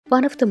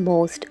One of the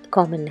most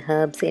common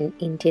herbs in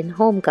Indian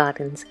home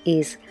gardens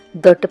is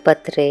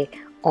Doddapatre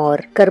or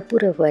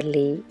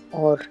karpurvalli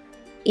or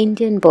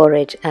Indian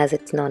borage as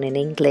it's known in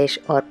English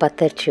or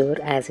patarchur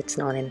as it's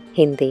known in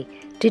Hindi.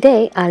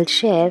 Today I'll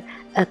share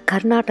a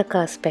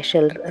Karnataka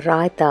special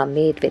raitha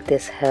made with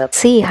this herb.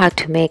 See how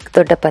to make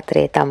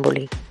Doddapatre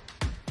tambuli.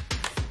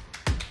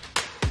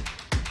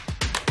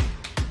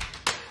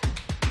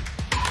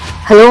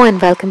 Hello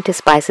and welcome to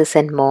Spices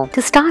and More.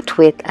 To start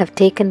with, I've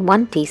taken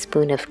 1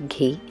 teaspoon of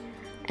ghee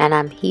and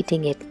I'm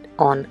heating it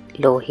on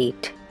low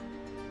heat.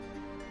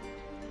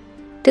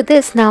 To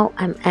this now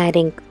I'm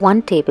adding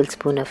 1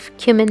 tablespoon of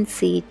cumin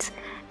seeds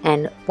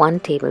and 1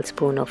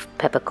 tablespoon of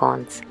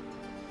peppercorns.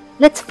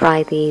 Let's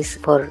fry these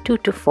for 2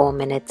 to 4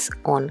 minutes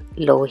on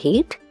low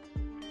heat.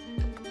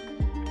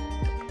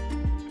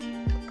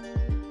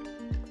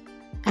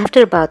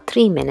 After about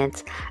 3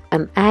 minutes,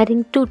 I'm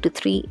adding 2 to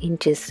 3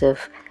 inches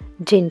of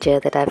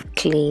ginger that I've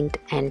cleaned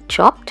and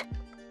chopped.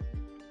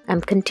 I'm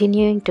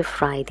continuing to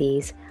fry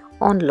these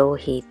on low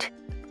heat.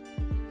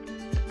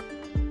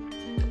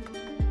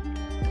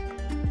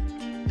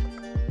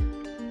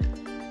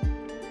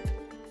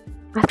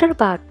 After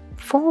about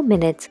 4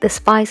 minutes, the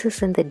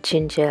spices and the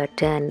ginger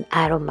turn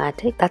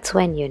aromatic. That's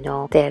when you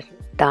know they're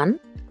done.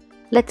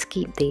 Let's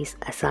keep these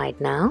aside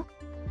now.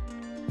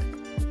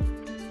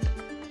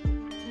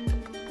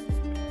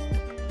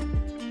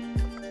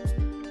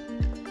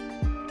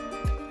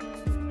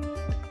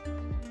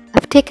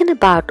 I've taken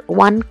about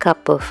 1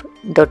 cup of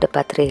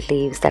Doddapatre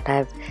leaves that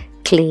I've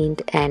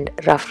cleaned and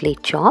roughly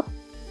chopped.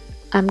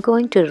 I'm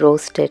going to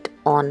roast it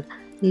on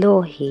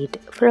low heat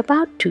for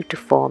about 2 to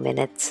 4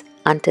 minutes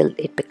until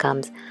it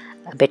becomes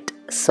a bit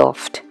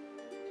soft.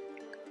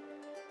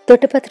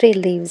 Doddapatre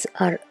leaves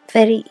are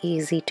very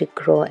easy to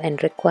grow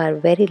and require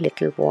very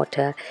little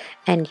water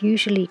and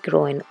usually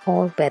grow in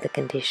all weather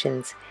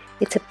conditions.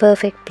 It's a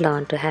perfect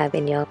plant to have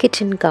in your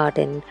kitchen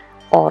garden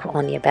or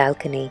on your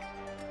balcony.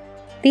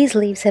 These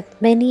leaves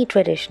have many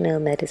traditional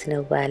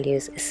medicinal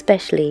values,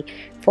 especially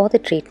for the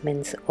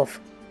treatments of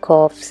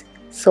coughs,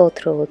 sore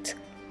throats,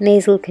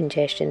 nasal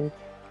congestion,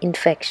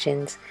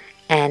 infections,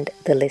 and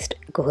the list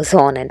goes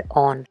on and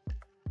on.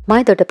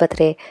 My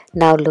Doddapatre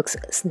now looks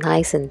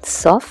nice and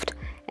soft,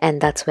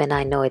 and that's when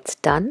I know it's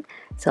done.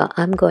 So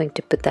I'm going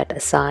to put that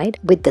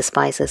aside with the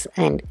spices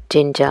and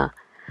ginger.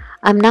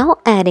 I'm now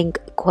adding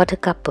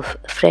 1/4 cup of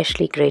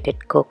freshly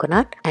grated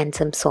coconut and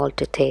some salt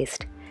to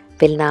taste.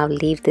 We'll now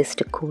leave this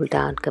to cool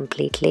down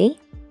completely.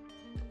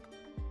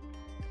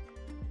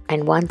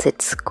 And once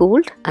it's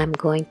cooled, I'm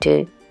going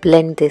to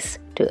blend this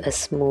to a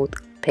smooth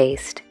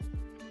paste.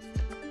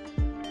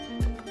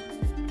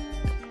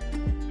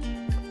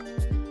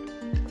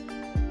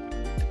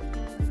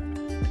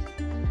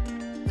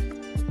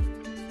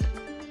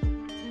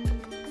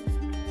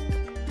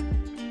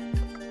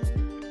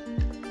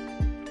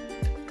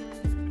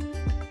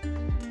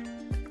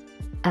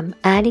 I'm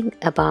adding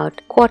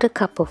about 1/4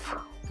 cup of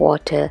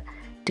water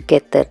to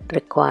get the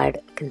required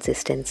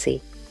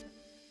consistency.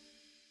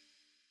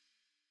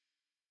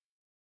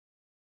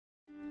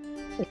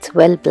 It's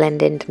well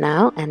blended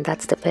now, and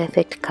that's the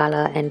perfect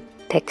color and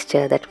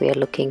texture that we are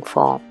looking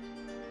for.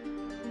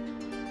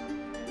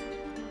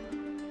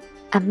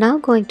 I'm now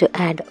going to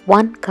add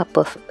 1 cup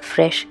of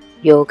fresh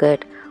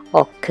yogurt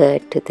or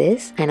curd to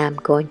this, and I'm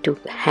going to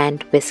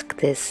hand whisk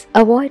this.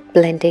 Avoid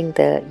blending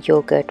the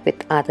yogurt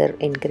with other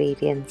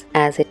ingredients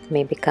as it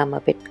may become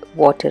a bit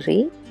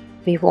watery.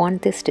 We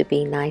want this to be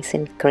nice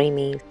and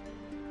creamy.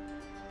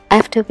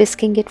 After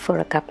whisking it for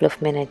a couple of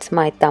minutes,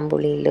 my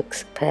tambuli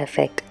looks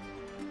perfect.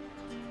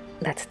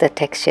 That's the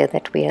texture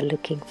that we are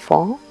looking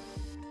for.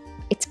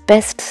 It's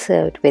best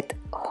served with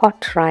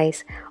hot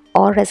rice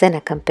or as an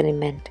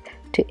accompaniment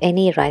to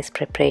any rice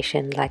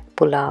preparation like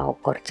pulao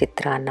or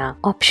chitrana.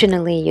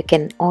 Optionally, you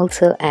can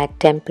also add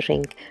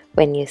tempering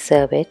when you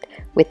serve it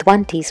with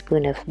 1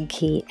 teaspoon of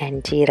ghee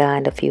and jeera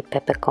and a few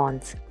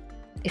peppercorns.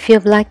 If you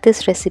have liked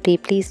this recipe,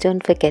 please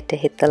don't forget to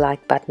hit the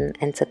like button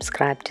and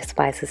subscribe to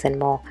Spices and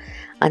More.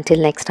 Until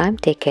next time,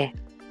 take care.